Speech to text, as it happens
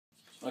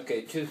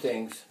Okay, two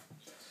things.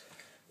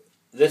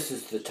 This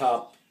is the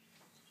top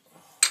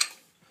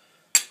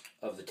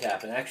of the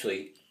tap, and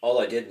actually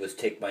all I did was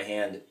take my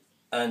hand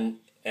and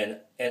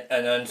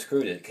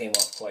unscrewed it. It came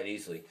off quite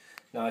easily.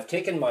 Now I've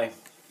taken my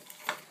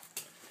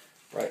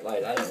bright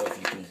light. I don't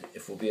know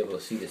if we'll be able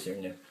to see this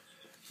in there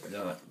or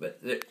not,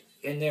 but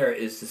in there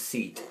is the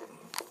seat.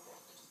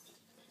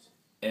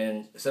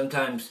 And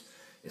sometimes,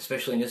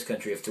 especially in this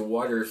country, if the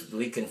water's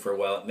leaking for a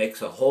while, it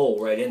makes a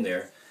hole right in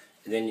there.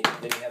 And then you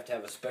have to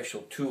have a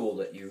special tool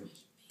that you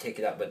take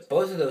it out. But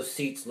both of those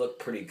seats look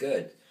pretty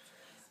good.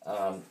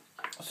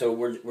 So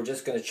we're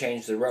just going to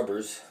change the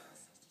rubbers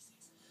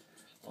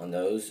on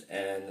those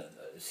and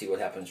see what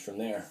happens from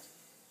there.